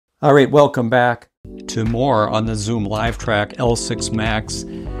All right, welcome back to more on the Zoom Livetrak L6max.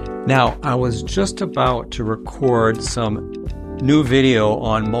 Now, I was just about to record some new video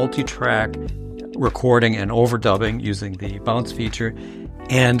on multi-track recording and overdubbing using the bounce feature,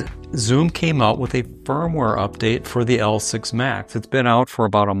 and Zoom came out with a firmware update for the L6max. It's been out for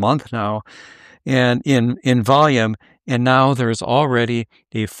about a month now, and in volume, and now there's already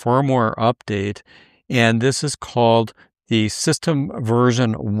a firmware update, and this is called the system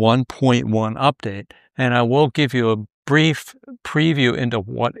version 1.1 update. And I will give you a brief preview into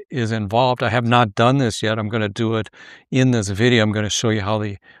what is involved. I have not done this yet. I'm going to do it in this video. I'm going to show you how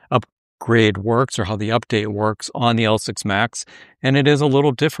the upgrade works, or how the update works on the L6max. And it is a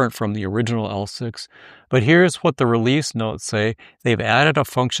little different from the original L6. But here's what the release notes say. They've added a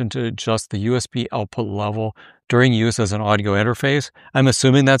function to adjust the USB output level during use as an audio interface. I'm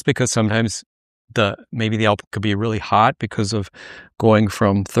assuming that's because sometimes maybe the output could be really hot because of going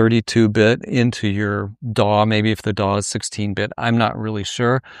from 32-bit into your DAW. Maybe if the DAW is 16-bit, I'm not really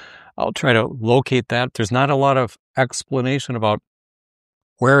sure. I'll try to locate that. There's not a lot of explanation about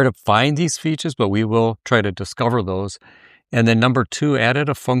where to find these features, but we will try to discover those. And then number 2, added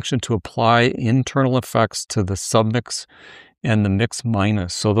a function to apply internal effects to the submix and the mix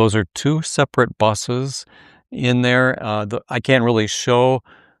minus. So those are 2 separate buses in there. I can't really show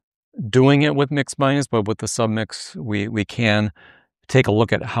doing it with mix minus, but with the submix, we can take a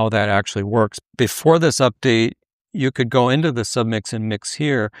look at how that actually works. Before this update, you could go into the submix and mix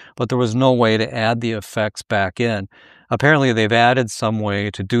here, but there was no way to add the effects back in. Apparently, they've added some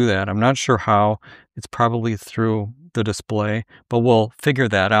way to do that. I'm not sure how. It's probably through the display, but we'll figure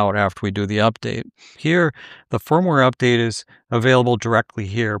that out after we do the update. Here, the firmware update is available directly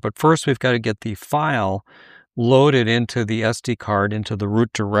here, but first we've got to get the file loaded into the SD card, into the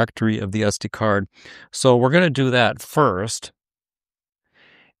root directory of the SD card. So we're going to do that first.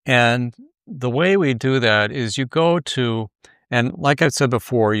 And the way we do that is you go to, and like I said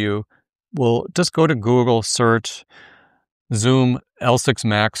before, you will just go to Google, search Zoom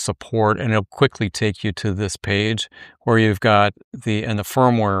L6max support, and it'll quickly take you to this page where you've got and the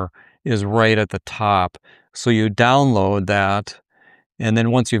firmware is right at the top. So you download that. And then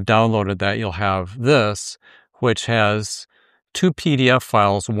once you've downloaded that, you'll have this, which has 2 PDF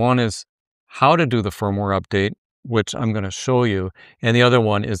files. One is how to do the firmware update, which I'm going to show you. And the other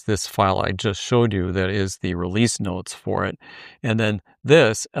one is this file I just showed you that is the release notes for it. And then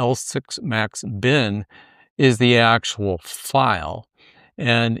this L6max bin is the actual file.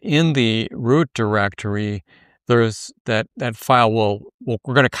 And in the root directory, there's that file we're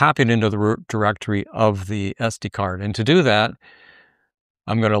going to copy it into the root directory of the SD card. And to do that,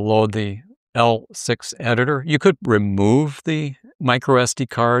 I'm going to load the L6 editor. You could remove the micro SD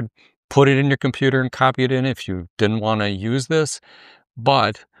card, put it in your computer and copy it in if you didn't want to use this,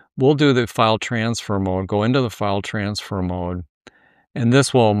 but we'll do the file transfer mode, go into the file transfer mode, and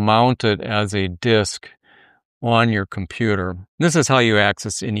this will mount it as a disk on your computer. This is how you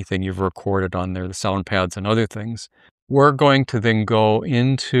access anything you've recorded on there, the sound pads and other things. We're going to then go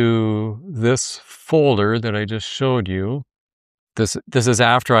into this folder that I just showed you. This is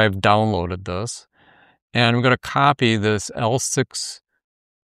after I've downloaded this, and I'm going to copy this L6max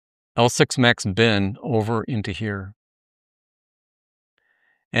bin over into here.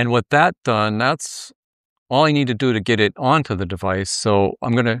 And with that done, that's all I need to do to get it onto the device. So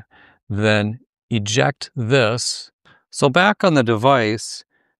I'm going to then eject this. So back on the device,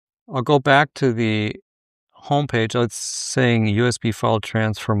 I'll go back to the home page. It's saying USB file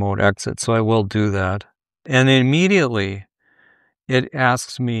transfer mode exit, so I will do that. And immediately it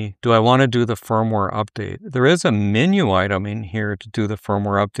asks me, do I want to do the firmware update? There is a menu item in here to do the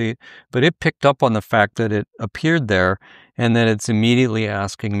firmware update, but it picked up on the fact that it appeared there and then it's immediately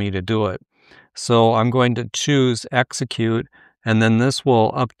asking me to do it. So I'm going to choose execute, and then this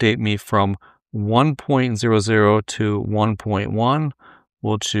will update me from 1.00 to 1.1.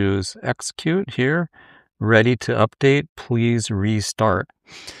 We'll choose execute here. Ready to update, please restart.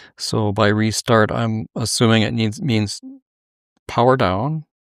 So by restart, I'm assuming it means power down,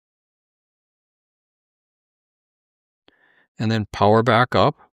 and then power back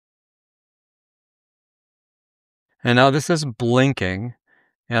up. And now this is blinking,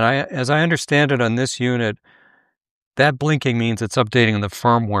 and as I understand it on this unit, that blinking means it's updating the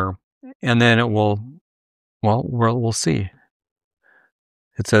firmware, and then it will, well, we'll see.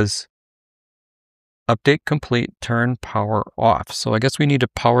 It says update complete, turn power off. So I guess we need to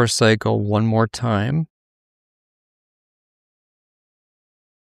power cycle one more time.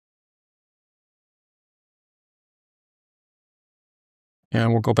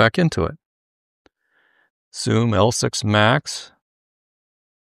 And we'll go back into it. Zoom L6max.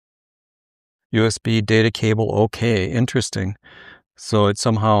 USB data cable okay. Interesting. So it's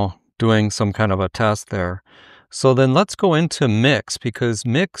somehow doing some kind of a test there. So then let's go into mix, because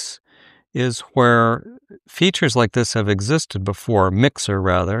mix is where features like this have existed before, mixer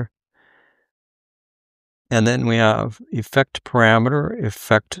rather. And then we have effect parameter,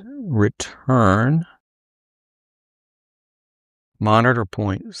 effect return, monitor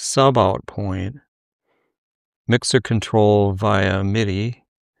point, sub out point, mixer control via MIDI.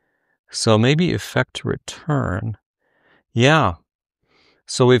 So maybe effect return. Yeah.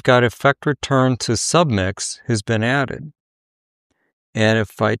 So we've got effect return to submix has been added. And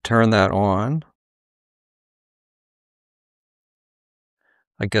if I turn that on,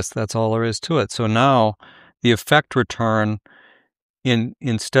 I guess that's all there is to it. So now the effect return,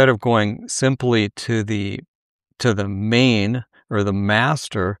 instead of going simply to the main or the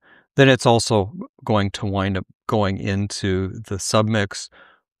master, then it's also going to wind up going into the submix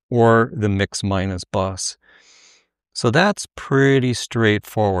or the mix minus bus. So that's pretty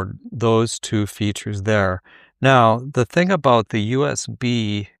straightforward, those two features there. Now, the thing about the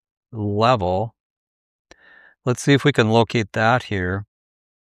USB level, let's see if we can locate that here.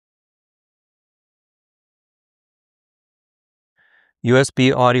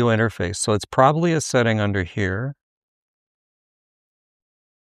 USB audio interface. So it's probably a setting under here.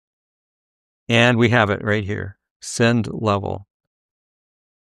 And we have it right here, send level.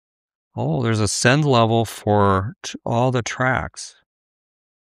 Oh, there's a send level for all the tracks.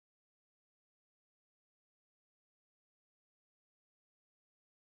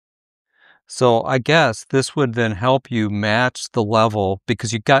 So I guess this would then help you match the level,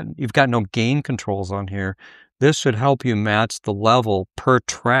 because you've got no gain controls on here. This should help you match the level per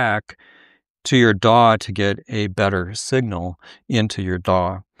track to your DAW to get a better signal into your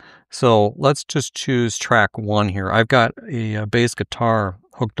DAW. So let's just choose track 1 here. I've got a bass guitar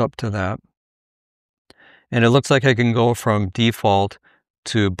hooked up to that. And it looks like I can go from default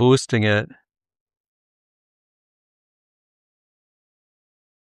to boosting it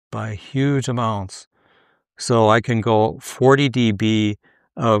by huge amounts. So I can go 40 dB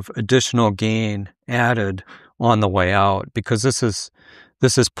of additional gain added on the way out, because this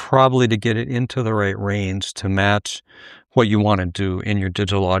is probably to get it into the right range to match what you want to do in your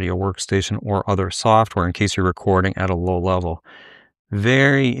digital audio workstation or other software in case you're recording at a low level.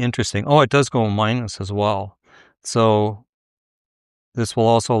 Very interesting. Oh, it does go minus as well. So this will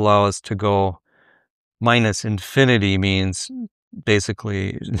also allow us to go minus infinity, means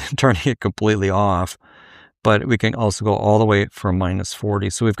basically turning it completely off. But we can also go all the way from minus 40.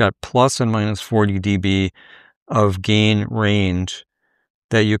 So we've got plus and minus 40 dB of gain range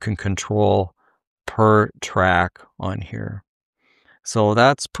that you can control per track on here. So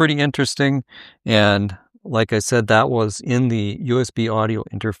that's pretty interesting. And like I said, that was in the USB audio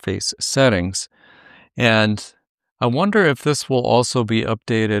interface settings. And I wonder if this will also be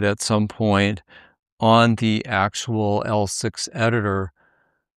updated at some point on the actual L6 editor,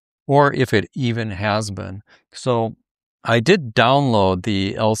 or if it even has been. So I did download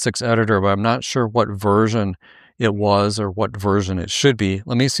the L6 editor, but I'm not sure what version it was or what version it should be.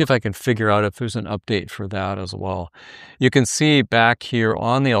 Let me see if I can figure out if there's an update for that as well. You can see back here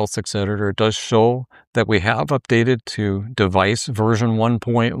on the L6 editor, it does show that we have updated to device version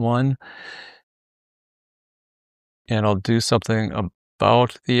 1.1. And I'll do something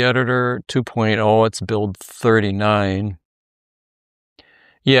about the editor 2.0. It's build 39.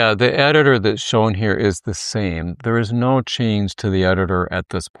 Yeah, the editor that's shown here is the same. There is no change to the editor at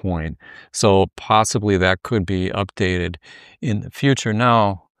this point. So possibly that could be updated in the future.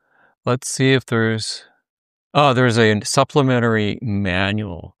 Now, let's see if there's a supplementary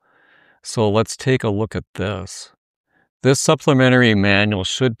manual. So let's take a look at this. This supplementary manual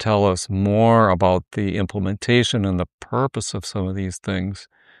should tell us more about the implementation and the purpose of some of these things.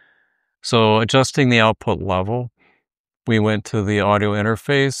 So adjusting the output level, we went to the audio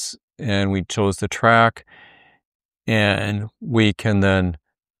interface and we chose the track, and we can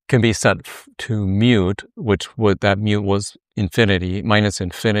be set to mute, that mute was infinity, minus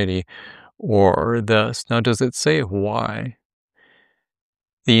infinity, or this. Now, does it say why?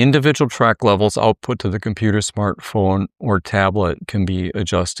 The individual track levels output to the computer, smartphone, or tablet can be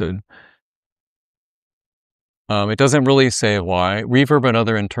adjusted. It doesn't really say why. Reverb and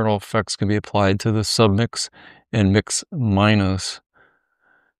other internal effects can be applied to the submix and mix minus.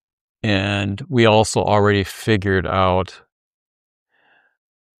 And we also already figured out,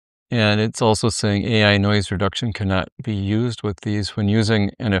 and it's also saying AI noise reduction cannot be used with these. When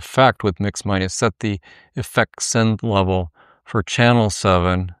using an effect with mix minus, set the effect send level for channel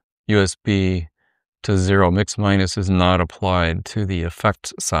 7 USB to 0. Mix minus is not applied to the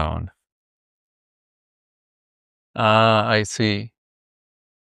effect sound. Ah, I see.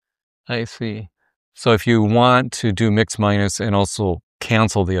 I see. So if you want to do mix minus and also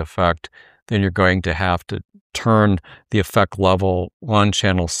cancel the effect, then you're going to have to turn the effect level on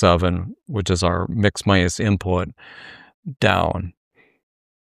channel 7, which is our mix minus input, down.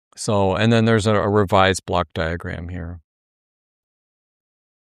 So, and then there's a revised block diagram here.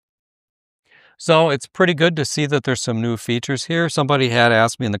 So it's pretty good to see that there's some new features here. Somebody had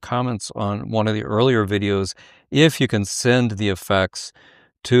asked me in the comments on one of the earlier videos if you can send the effects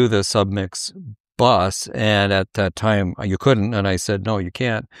to the submix bus, and at that time you couldn't, and I said no, you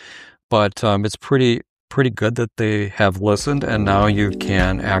can't. But it's pretty good that they have listened, and now you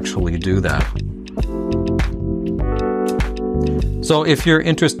can actually do that. So if you're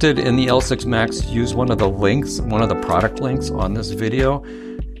interested in the L6max, use one of the links, one of the product links on this video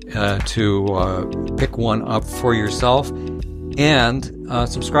to pick one up for yourself, and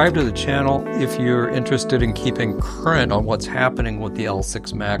subscribe to the channel if you're interested in keeping current on what's happening with the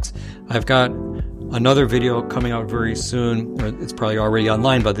L6max. I've got another video coming out very soon, or it's probably already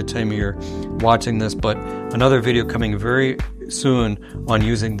online by the time you're watching this, but another video coming very soon on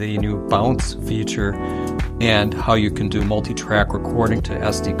using the new bounce feature and how you can do multi-track recording to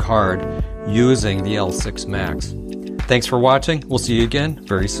SD card using the L6max. Thanks for watching. We'll see you again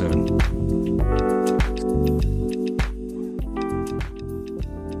very soon.